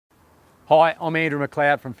Hi, I'm Andrew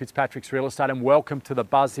McLeod from Fitzpatricks Real Estate and welcome to The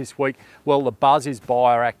Buzz this week. Well, the buzz is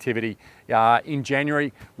buyer activity. In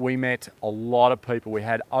January, we met a lot of people. We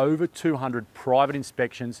had over 200 private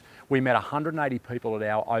inspections. We met 180 people at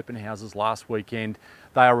our open houses last weekend.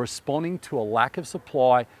 They are responding to a lack of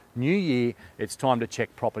supply. New year, it's time to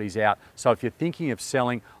check properties out. So if you're thinking of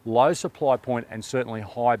selling, low supply point and certainly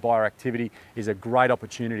high buyer activity is a great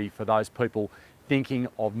opportunity for those people thinking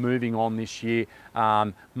of moving on this year.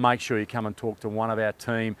 Make sure you come and talk to one of our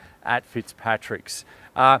team at Fitzpatricks.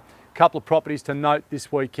 Couple of properties to note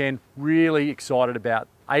this weekend. Really excited about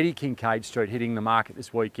 80 Kincaid Street hitting the market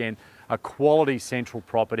this weekend. A quality central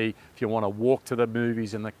property if you want to walk to the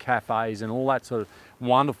movies and the cafes and all that sort of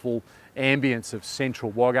wonderful ambience of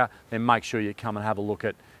central Wagga, then make sure you come and have a look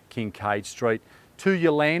at Kincaid Street. 2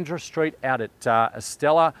 Yolandra Street out at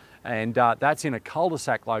Estella, and that's in a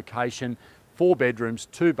cul-de-sac location. 4 bedrooms,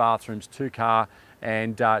 2 bathrooms, 2 car,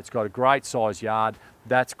 and it's got a great size yard.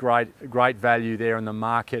 That's great value there in the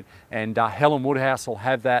market. And Helen Woodhouse will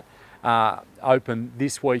have that open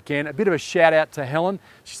this weekend. A bit of a shout out to Helen.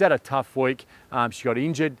 She's had a tough week. She got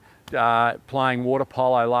injured playing water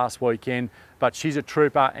polo last weekend, but she's a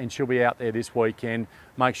trooper and she'll be out there this weekend.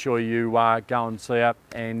 Make sure you go and see her.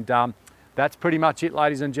 And that's pretty much it,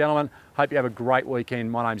 ladies and gentlemen. Hope you have a great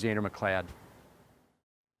weekend. My name's Andrew McLeod.